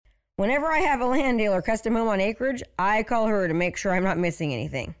Whenever I have a land deal or custom home on acreage, I call her to make sure I'm not missing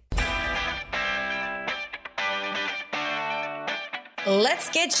anything. Let's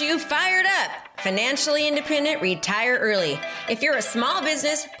get you fired up. Financially independent, retire early. If you're a small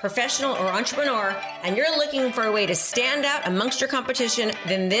business, professional, or entrepreneur, and you're looking for a way to stand out amongst your competition,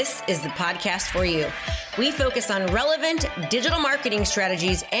 then this is the podcast for you. We focus on relevant digital marketing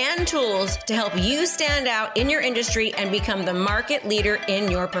strategies and tools to help you stand out in your industry and become the market leader in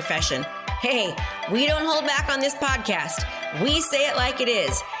your profession. Hey, we don't hold back on this podcast. We say it like it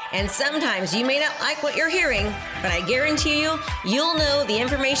is. And sometimes you may not like what you're hearing, but I guarantee you'll know the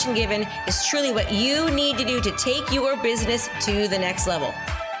information given is truly what you need to do to take your business to the next level.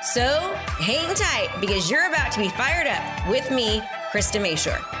 So hang tight because you're about to be fired up with me, Krista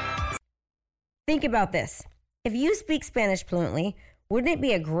Mashore. Think about this. If you speak Spanish fluently, wouldn't it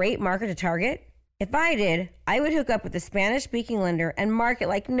be a great market to target? If I did, I would hook up with a Spanish-speaking lender and market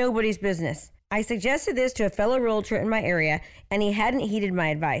like nobody's business. I suggested this to a fellow realtor in my area, and he hadn't heeded my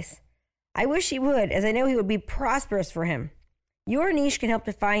advice. I wish he would, as I know he would be prosperous for him. Your niche can help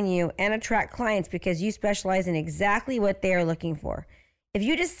define you and attract clients because you specialize in exactly what they are looking for. If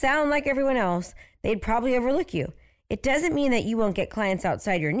you just sound like everyone else, they'd probably overlook you. It doesn't mean that you won't get clients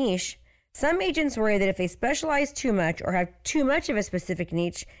outside your niche. Some agents worry that if they specialize too much or have too much of a specific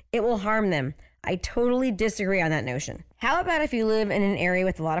niche, it will harm them. I totally disagree on that notion. How about if you live in an area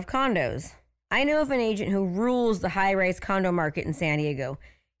with a lot of condos? I know of an agent who rules the high-rise condo market in San Diego.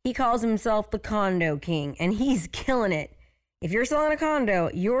 He calls himself the condo king, and he's killing it. If you're selling a condo,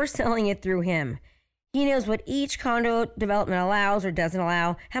 you're selling it through him. He knows what each condo development allows or doesn't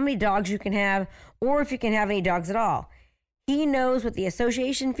allow, how many dogs you can have, or if you can have any dogs at all. He knows what the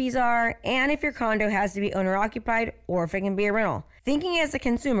association fees are, and if your condo has to be owner-occupied or if it can be a rental. Thinking as a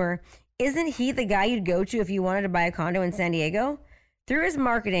consumer, isn't he the guy you'd go to if you wanted to buy a condo in San Diego? Through his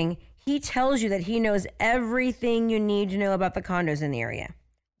marketing, he tells you that he knows everything you need to know about the condos in the area.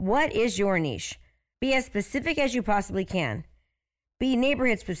 What is your niche? Be as specific as you possibly can. Be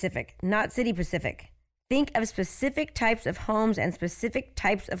neighborhood specific, not city specific. Think of specific types of homes and specific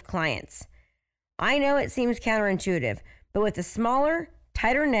types of clients. I know it seems counterintuitive, but with a smaller,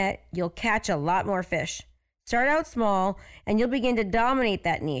 tighter net, you'll catch a lot more fish. Start out small and you'll begin to dominate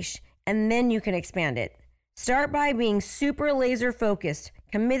that niche, and then you can expand it. Start by being super laser focused,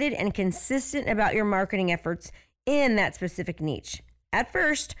 committed, and consistent about your marketing efforts in that specific niche. At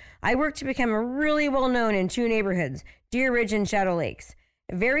first, I worked to become really well known in two neighborhoods, Deer Ridge and Shadow Lakes.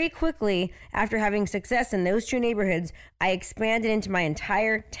 Very quickly, after having success in those two neighborhoods, I expanded into my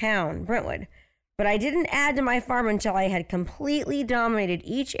entire town, Brentwood. But I didn't add to my farm until I had completely dominated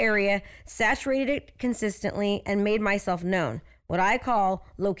each area, saturated it consistently, and made myself known, what I call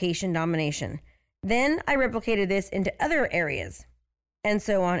location domination. Then I replicated this into other areas, and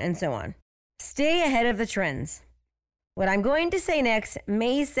so on and so on. Stay ahead of the trends. What I'm going to say next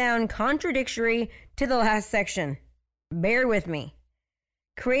may sound contradictory to the last section. Bear with me.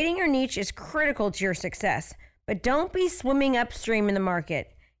 Creating your niche is critical to your success, but don't be swimming upstream in the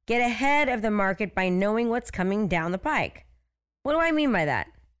market. Get ahead of the market by knowing what's coming down the pike. What do I mean by that?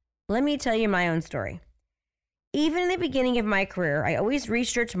 Let me tell you my own story. Even in the beginning of my career, I always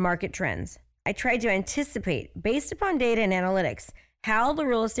researched market trends. I tried to anticipate, based upon data and analytics, how the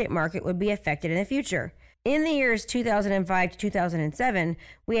real estate market would be affected in the future. In the years 2005 to 2007,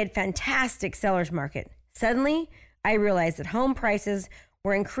 we had fantastic seller's market. Suddenly, I realized that home prices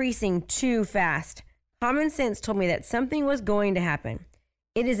were increasing too fast. Common sense told me that something was going to happen.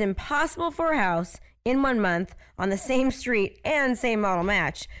 It is impossible for a house in 1 month on the same street and same model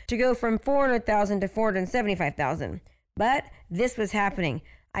match to go from $400,000 to $475,000. But this was happening.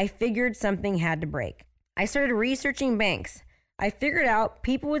 I figured something had to break. I started researching banks. I figured out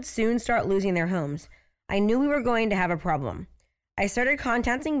people would soon start losing their homes. I knew we were going to have a problem. I started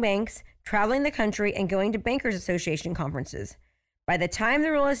contacting banks, traveling the country, and going to Bankers Association conferences. By the time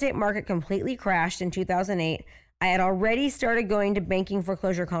the real estate market completely crashed in 2008, I had already started going to banking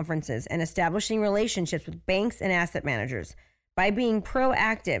foreclosure conferences and establishing relationships with banks and asset managers. By being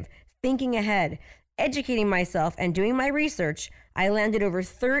proactive, thinking ahead, educating myself, and doing my research, I landed over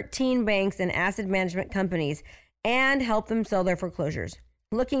 13 banks and asset management companies and helped them sell their foreclosures.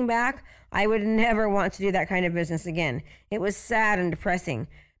 Looking back, I would never want to do that kind of business again. It was sad and depressing,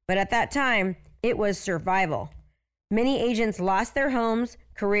 but at that time, it was survival. Many agents lost their homes,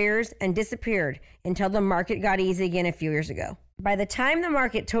 careers, and disappeared until the market got easy again a few years ago. By the time the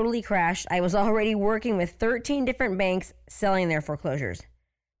market totally crashed, I was already working with 13 different banks selling their foreclosures.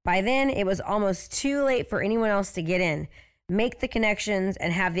 By then, it was almost too late for anyone else to get in, make the connections,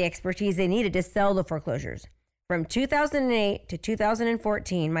 and have the expertise they needed to sell the foreclosures. From 2008 to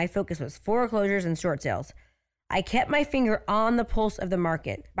 2014, my focus was foreclosures and short sales. I kept my finger on the pulse of the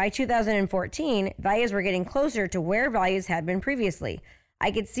market. By 2014, values were getting closer to where values had been previously.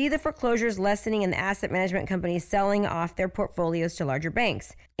 I could see the foreclosures lessening and the asset management companies selling off their portfolios to larger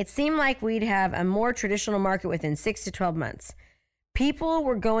banks. It seemed like we'd have a more traditional market within 6 to 12 months. People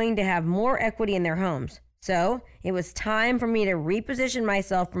were going to have more equity in their homes. So it was time for me to reposition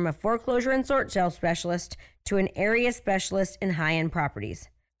myself from a foreclosure and short sale specialist to an area specialist in high-end properties.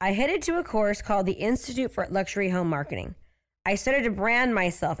 I headed to a course called the Institute for Luxury Home Marketing. I started to brand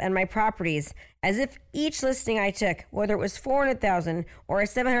myself and my properties as if each listing I took, whether it was $400,000 or a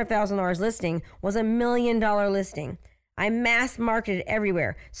 $700,000 listing, was $1 million listing. I mass marketed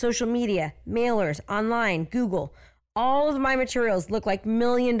everywhere: social media, mailers, online, Google. All of my materials looked like $1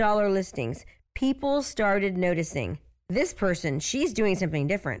 million listings. People started noticing. This person, she's doing something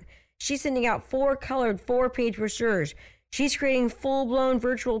different. She's sending out 4-colored 4-page brochures. She's creating full-blown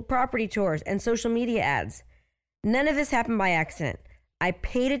virtual property tours and social media ads. None of this happened by accident. I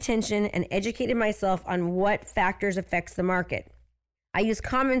paid attention and educated myself on what factors affects the market. I used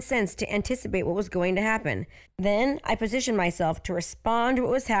common sense to anticipate what was going to happen. Then I positioned myself to respond to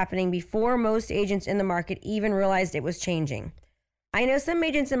what was happening before most agents in the market even realized it was changing. I know some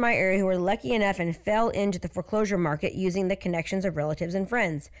agents in my area who were lucky enough and fell into the foreclosure market using the connections of relatives and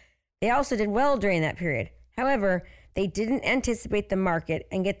friends. They also did well during that period. However, they didn't anticipate the market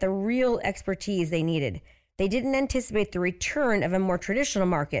and get the real expertise they needed. They didn't anticipate the return of a more traditional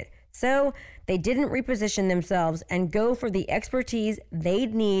market, so they didn't reposition themselves and go for the expertise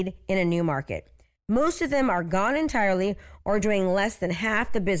they'd need in a new market. Most of them are gone entirely or doing less than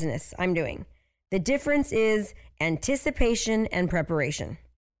half the business I'm doing. The difference is anticipation and preparation.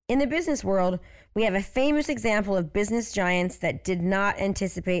 In the business world, we have a famous example of business giants that did not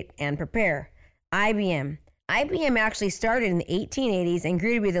anticipate and prepare: IBM. IBM actually started in the 1880s and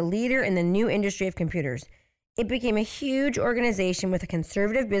grew to be the leader in the new industry of computers. It became a huge organization with a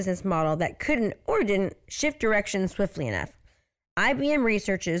conservative business model that couldn't or didn't shift direction swiftly enough. IBM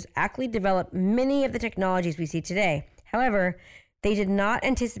researchers actually developed many of the technologies we see today. However, they did not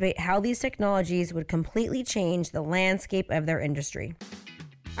anticipate how these technologies would completely change the landscape of their industry.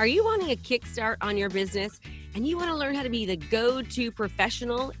 Are you wanting a kickstart on your business and you want to learn how to be the go-to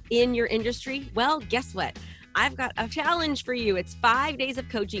professional in your industry? Well, guess what? I've got a challenge for you. It's 5 days of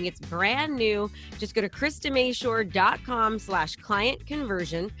coaching. It's brand new. Just go to KristaMashore.com/client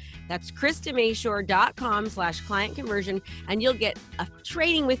conversion. That's KristaMashore.com/client conversion. And you'll get a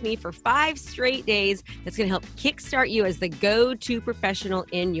training with me for 5 straight days that's going to help kickstart you as the go-to professional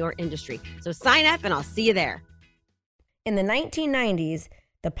in your industry. So sign up and I'll see you there. In the 1990s,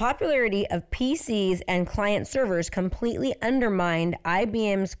 the popularity of PCs and client servers completely undermined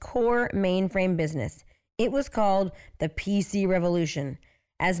IBM's core mainframe business. It was called the PC revolution,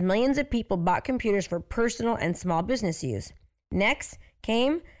 as millions of people bought computers for personal and small business use. Next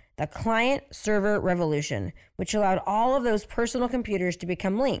came the client-server revolution, which allowed all of those personal computers to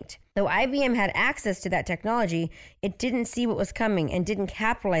become linked. Though IBM had access to that technology, it didn't see what was coming and didn't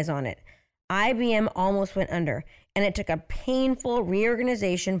capitalize on it. IBM almost went under, and it took a painful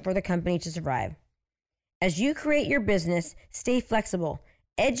reorganization for the company to survive. As you create your business, stay flexible.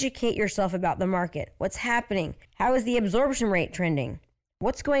 Educate yourself about the market. What's happening? How is the absorption rate trending?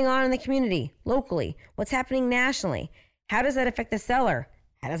 What's going on in the community, locally? What's happening nationally? How does that affect the seller?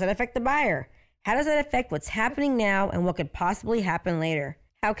 How does that affect the buyer? How does that affect what's happening now and what could possibly happen later?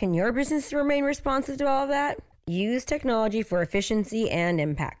 How can your business remain responsive to all of that? Use technology for efficiency and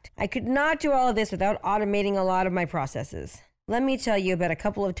impact. I could not do all of this without automating a lot of my processes. Let me tell you about a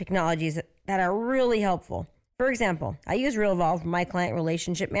couple of technologies that are really helpful. For example, I use RealVolve for my client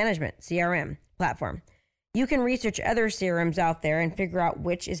relationship management, CRM, platform. You can research other CRMs out there and figure out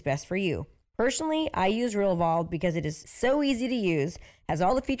which is best for you. Personally, I use RealVolve because it is so easy to use, has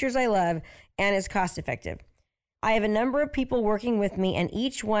all the features I love, and is cost effective. I have a number of people working with me, and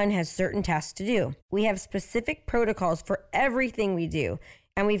each one has certain tasks to do. We have specific protocols for everything we do,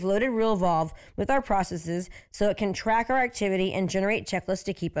 and we've loaded RealVolve with our processes so it can track our activity and generate checklists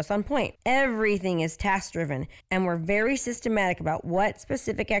to keep us on point. Everything is task-driven, and we're very systematic about what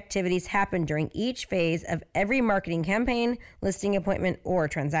specific activities happen during each phase of every marketing campaign, listing appointment, or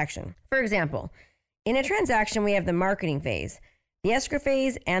transaction. For example, in a transaction, we have the marketing phase, the escrow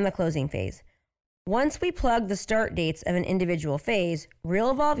phase, and the closing phase. Once we plug the start dates of an individual phase,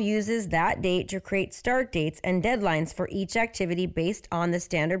 RealVolve uses that date to create start dates and deadlines for each activity based on the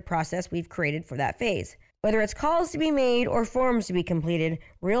standard process we've created for that phase. Whether it's calls to be made or forms to be completed,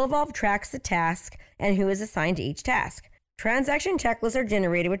 RealVolve tracks the task and who is assigned to each task. Transaction checklists are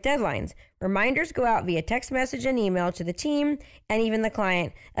generated with deadlines. Reminders go out via text message and email to the team and even the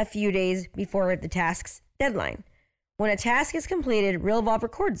client a few days before the task's deadline. When a task is completed, RealEvolve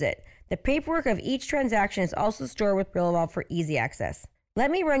records it. The paperwork of each transaction is also stored with RealEvolve for easy access.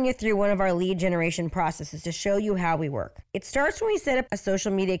 Let me run you through one of our lead generation processes to show you how we work. It starts when we set up a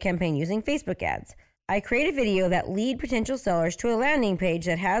social media campaign using Facebook ads. I create a video that lead potential sellers to a landing page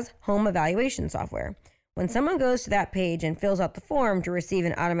that has home evaluation software. When someone goes to that page and fills out the form to receive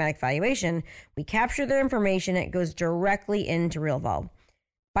an automatic valuation, we capture their information and it goes directly into RealEvolve.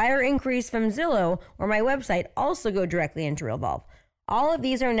 Buyer inquiries from Zillow or my website also go directly into RealEvolve. All of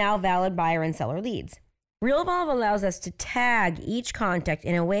these are now valid buyer and seller leads. RealEvolve allows us to tag each contact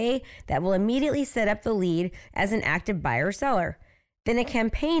in a way that will immediately set up the lead as an active buyer or seller. Then a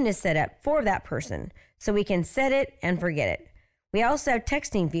campaign is set up for that person, so we can set it and forget it. We also have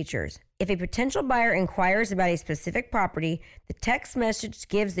texting features. If a potential buyer inquires about a specific property, the text message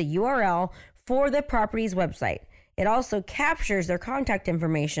gives the URL for the property's website. It also captures their contact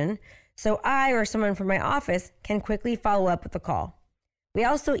information, so I or someone from my office can quickly follow up with a call. We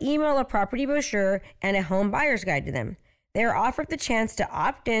also email a property brochure and a home buyer's guide to them. They are offered the chance to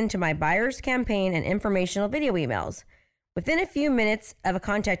opt in to my buyer's campaign and informational video emails. Within a few minutes of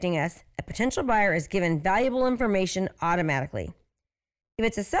contacting us, a potential buyer is given valuable information automatically. If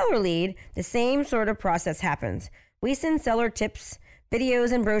it's a seller lead, the same sort of process happens. We send seller tips,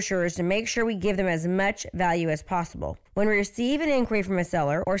 videos, and brochures to make sure we give them as much value as possible. When we receive an inquiry from a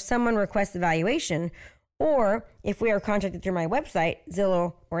seller or someone requests a valuation, or if we are contacted through my website,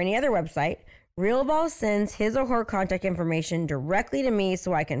 Zillow, or any other website, RealEvolve sends his or her contact information directly to me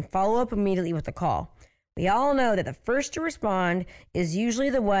so I can follow up immediately with a call. We all know that the first to respond is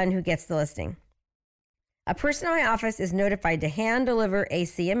usually the one who gets the listing. A person in my office is notified to hand deliver a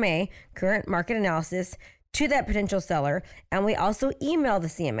CMA, current market analysis, to that potential seller, and we also email the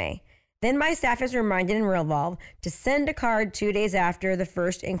CMA. Then my staff is reminded in RealEvolve to send a card 2 days after the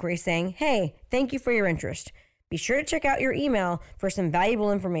first inquiry saying, "Hey, thank you for your interest. Be sure to check out your email for some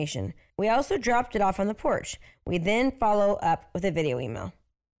valuable information." We also dropped it off on the porch. We then follow up with a video email.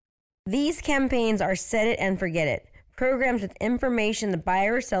 These campaigns are set it and forget it, programs with information the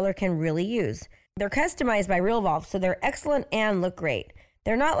buyer or seller can really use. They're customized by RealEvolve, so they're excellent and look great.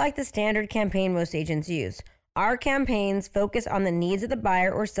 They're not like the standard campaign most agents use. Our campaigns focus on the needs of the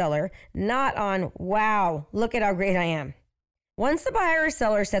buyer or seller, not on, wow, look at how great I am. Once the buyer or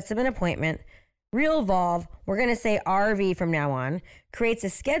seller sets up an appointment, RealEvolve, we're going to say RV from now on, creates a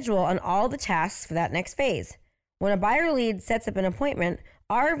schedule on all the tasks for that next phase. When a buyer lead sets up an appointment,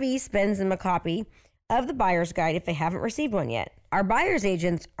 RV sends them a copy of the buyer's guide if they haven't received one yet. Our buyer's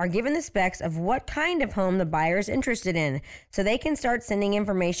agents are given the specs of what kind of home the buyer is interested in, so they can start sending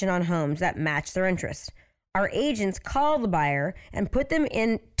information on homes that match their interests. Our agents call the buyer and put them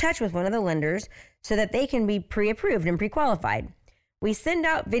in touch with one of the lenders so that they can be pre-approved and pre-qualified. We send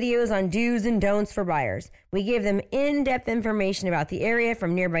out videos on do's and don'ts for buyers. We give them in-depth information about the area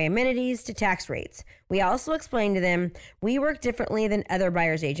from nearby amenities to tax rates. We also explain to them we work differently than other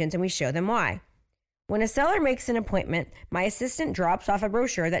buyer's agents and we show them why. When a seller makes an appointment, my assistant drops off a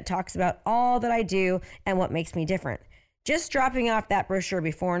brochure that talks about all that I do and what makes me different. Just dropping off that brochure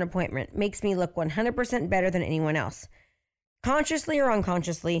before an appointment makes me look 100% better than anyone else. Consciously or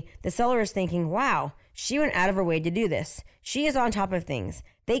unconsciously, the seller is thinking, wow, she went out of her way to do this. She is on top of things.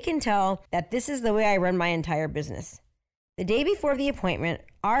 They can tell that this is the way I run my entire business. The day before the appointment,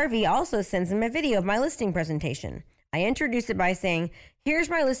 RV also sends them a video of my listing presentation. I introduce it by saying, here's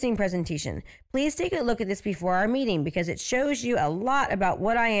my listing presentation. Please take a look at this before our meeting because it shows you a lot about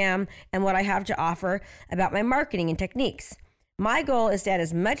what I am and what I have to offer about my marketing and techniques. My goal is to add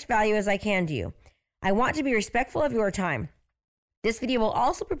as much value as I can to you. I want to be respectful of your time. This video will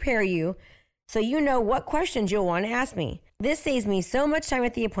also prepare you so you know what questions you'll want to ask me. This saves me so much time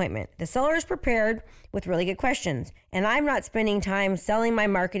at the appointment. The seller is prepared with really good questions, and I'm not spending time selling my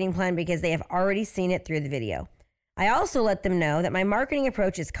marketing plan because they have already seen it through the video. I also let them know that my marketing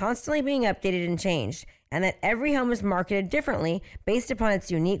approach is constantly being updated and changed, and that every home is marketed differently based upon its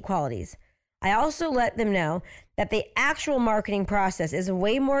unique qualities. I also let them know that the actual marketing process is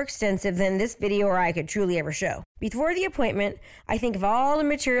way more extensive than this video or I could truly ever show. Before the appointment, I think of all the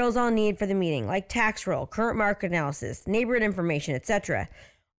materials I'll need for the meeting, like tax roll, current market analysis, neighborhood information, etc.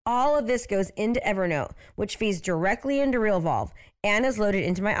 All of this goes into Evernote, which feeds directly into RealEvolve and is loaded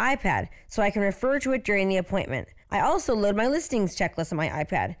into my iPad, so I can refer to it during the appointment. I also load my listings checklist on my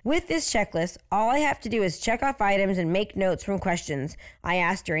iPad. With this checklist, all I have to do is check off items and make notes from questions I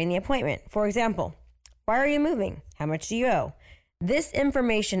asked during the appointment. For example, why are you moving? How much do you owe? This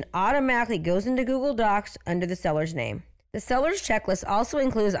information automatically goes into Google Docs under the seller's name. The seller's checklist also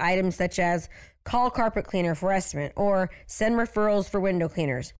includes items such as call carpet cleaner for estimate or send referrals for window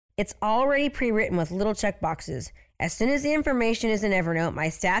cleaners. It's already pre-written with little checkboxes. As soon as the information is in Evernote, my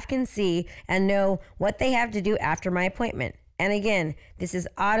staff can see and know what they have to do after my appointment. And again, this is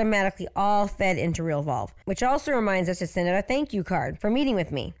automatically all fed into RealVolve, which also reminds us to send out a thank you card for meeting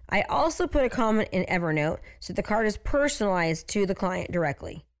with me. I also put a comment in Evernote so the card is personalized to the client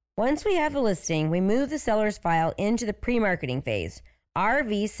directly. Once we have the listing, we move the seller's file into the pre-marketing phase.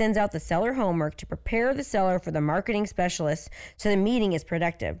 RV sends out the seller homework to prepare the seller for the marketing specialist so the meeting is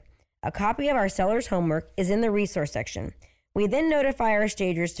productive. A copy of our seller's homework is in the resource section. We then notify our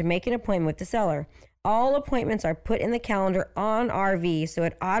stagers to make an appointment with the seller. All appointments are put in the calendar on RV, so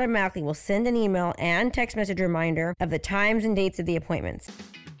it automatically will send an email and text message reminder of the times and dates of the appointments.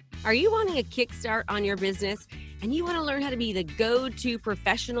 Are you wanting a kickstart on your business and you want to learn how to be the go-to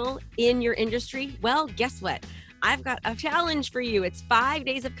professional in your industry? Well, guess what? I've got a challenge for you. It's 5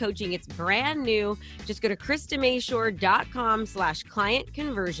 days of coaching. It's brand new. Just go to KristaMashore.com/client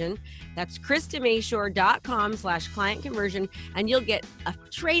conversion. That's KristaMashore.com/client conversion. And you'll get a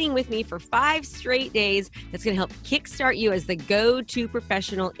training with me for 5 straight days that's going to help kickstart you as the go-to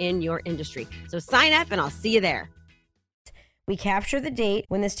professional in your industry. So sign up and I'll see you there. We capture the date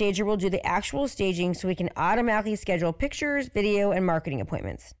when the stager will do the actual staging so we can automatically schedule pictures, video, and marketing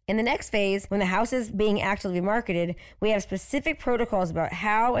appointments. In the next phase, when the house is being actively marketed, we have specific protocols about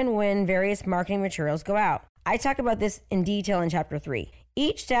how and when various marketing materials go out. I talk about this in detail in Chapter 3.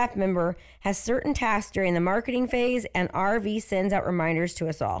 Each staff member has certain tasks during the marketing phase, and RV sends out reminders to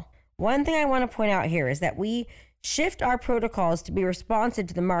us all. One thing I want to point out here is that we shift our protocols to be responsive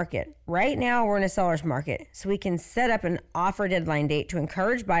to the market. Right now, we're in a seller's market, so we can set up an offer deadline date to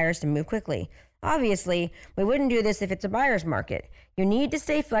encourage buyers to move quickly. Obviously, we wouldn't do this if it's a buyer's market. You need to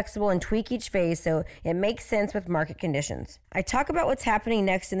stay flexible and tweak each phase so it makes sense with market conditions. I talk about what's happening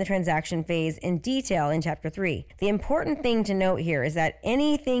next in the transaction phase in detail in Chapter 3. The important thing to note here is that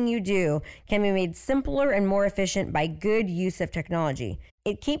anything you do can be made simpler and more efficient by good use of technology.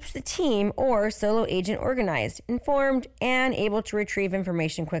 It keeps the team or solo agent organized, informed, and able to retrieve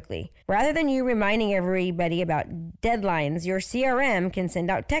information quickly. Rather than you reminding everybody about deadlines, your CRM can send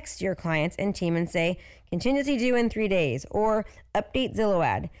out texts to your clients and team and say, contingency due in 3 days, or update Zillow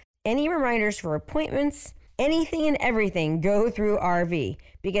ad. Any reminders for appointments, anything and everything go through RV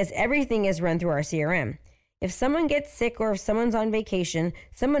because everything is run through our CRM. If someone gets sick or if someone's on vacation,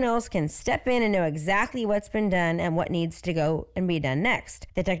 someone else can step in and know exactly what's been done and what needs to go and be done next.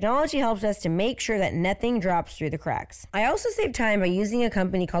 The technology helps us to make sure that nothing drops through the cracks. I also save time by using a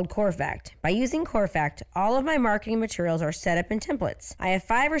company called CoreFact. By using CoreFact, all of my marketing materials are set up in templates. I have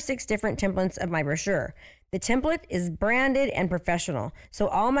 5 or 6 different templates of my brochure. The template is branded and professional, so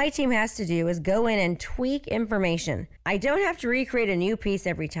all my team has to do is go in and tweak information. I don't have to recreate a new piece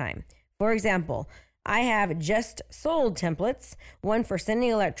every time. For example, I have just sold templates, one for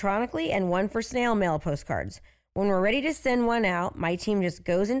sending electronically and one for snail mail postcards. When we're ready to send one out, my team just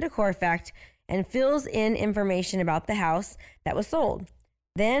goes into CoreFact and fills in information about the house that was sold.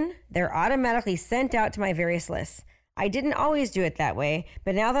 Then they're automatically sent out to my various lists. I didn't always do it that way,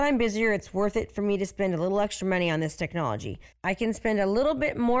 but now that I'm busier, it's worth it for me to spend a little extra money on this technology. I can spend a little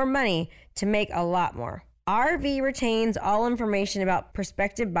bit more money to make a lot more. RV retains all information about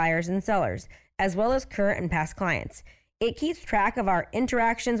prospective buyers and sellers, as well as current and past clients. It keeps track of our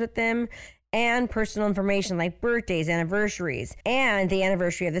interactions with them and personal information like birthdays, anniversaries, and the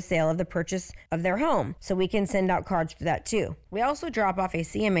anniversary of the sale of the purchase of their home, so we can send out cards for that too. We also drop off a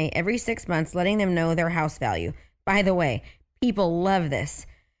CMA every 6 months, letting them know their house value. By the way, people love this.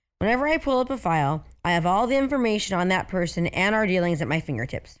 Whenever I pull up a file, I have all the information on that person and our dealings at my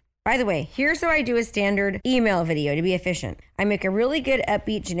fingertips. By the way, here's how I do a standard email video to be efficient. I make a really good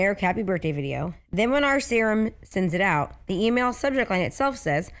upbeat generic happy birthday video. Then when our CRM sends it out, the email subject line itself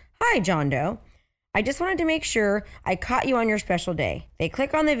says, "Hi, John Doe. I just wanted to make sure I caught you on your special day." They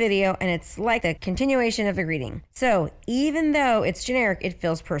click on the video and it's like a continuation of the greeting. So even though it's generic, it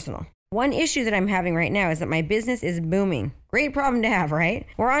feels personal. One issue that I'm having right now is that my business is booming. Great problem to have, right?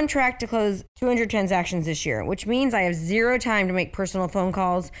 We're on track to close 200 transactions this year, which means I have 0 time to make personal phone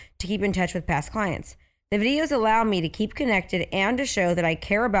calls to keep in touch with past clients. The videos allow me to keep connected and to show that I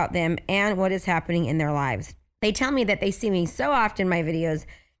care about them and what is happening in their lives. They tell me that they see me so often in my videos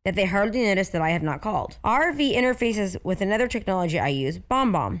that they hardly notice that I have not called. RV interfaces with another technology I use,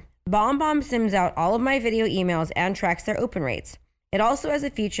 BombBomb. BombBomb sends out all of my video emails and tracks their open rates. It also has a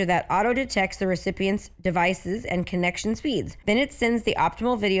feature that auto-detects the recipient's devices and connection speeds. Then it sends the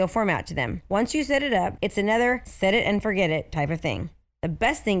optimal video format to them. Once you set it up, it's another set it and forget it type of thing. The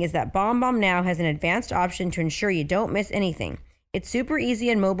best thing is that BombBomb now has an advanced option to ensure you don't miss anything. It's super easy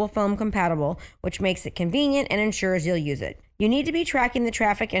and mobile phone compatible, which makes it convenient and ensures you'll use it. You need to be tracking the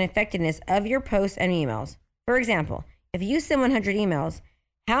traffic and effectiveness of your posts and emails. For example, if you send 100 emails,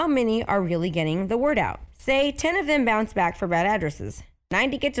 how many are really getting the word out? Say 10 of them bounce back for bad addresses,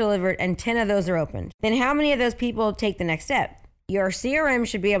 90 get delivered, and 10 of those are opened. Then how many of those people take the next step? Your CRM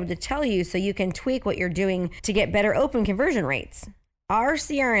should be able to tell you so you can tweak what you're doing to get better open conversion rates. Our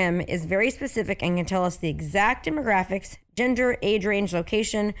CRM is very specific and can tell us the exact demographics, gender, age range,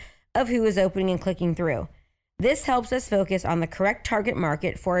 location of who is opening and clicking through. This helps us focus on the correct target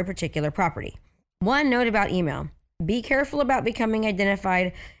market for a particular property. One note about email. Be careful about becoming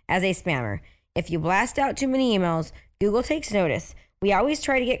identified as a spammer. If you blast out too many emails, Google takes notice. We always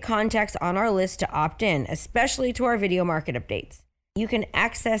try to get contacts on our list to opt in, especially to our video market updates. You can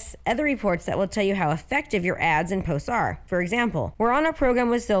access other reports that will tell you how effective your ads and posts are. For example, we're on a program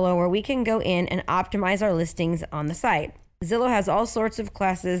with Zillow where we can go in and optimize our listings on the site. Zillow has all sorts of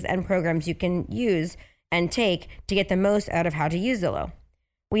classes and programs you can use and take to get the most out of how to use Zillow.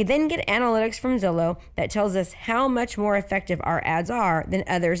 We then get analytics from Zillow that tells us how much more effective our ads are than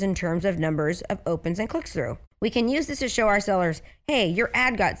others in terms of numbers of opens and clicks through. We can use this to show our sellers, hey, your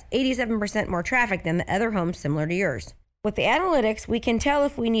ad got 87% more traffic than the other homes similar to yours. With the analytics, we can tell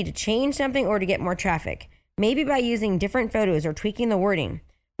if we need to change something or to get more traffic, maybe by using different photos or tweaking the wording.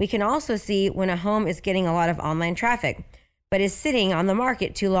 We can also see when a home is getting a lot of online traffic, but is sitting on the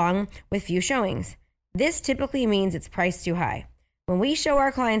market too long with few showings. This typically means it's priced too high. When we show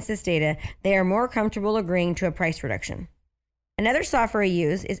our clients this data, they are more comfortable agreeing to a price reduction. Another software we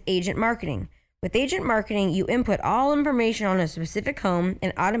use is Agent Marketing. With Agent Marketing, you input all information on a specific home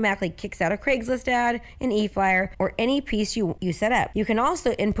and automatically kicks out a Craigslist ad, an e-flyer, or any piece you set up. You can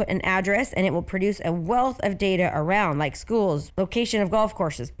also input an address and it will produce a wealth of data around like schools, location of golf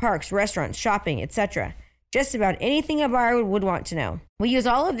courses, parks, restaurants, shopping, etc. Just about anything a buyer would want to know. We use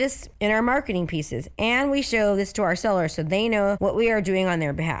all of this in our marketing pieces, and we show this to our sellers so they know what we are doing on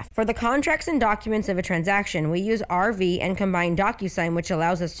their behalf. For the contracts and documents of a transaction, we use RV and combine DocuSign, which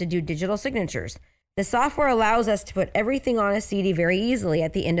allows us to do digital signatures. The software allows us to put everything on a CD very easily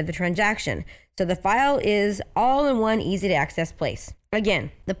at the end of the transaction, so the file is all in one easy to access place.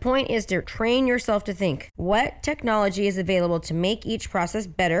 Again, the point is to train yourself to think, what technology is available to make each process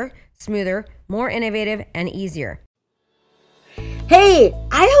better, smoother, more innovative, and easier. Hey,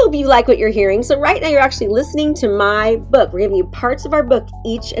 I hope you like what you're hearing. So right now you're actually listening to my book. We're giving you parts of our book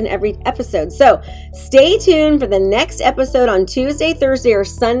each and every episode. So stay tuned for the next episode on Tuesday, Thursday, or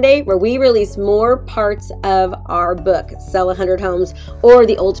Sunday, where we release more parts of our book, Sell 100 Homes, or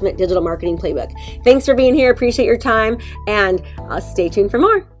the Ultimate Digital Marketing Playbook. Thanks for being here. Appreciate your time, and stay tuned for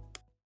more.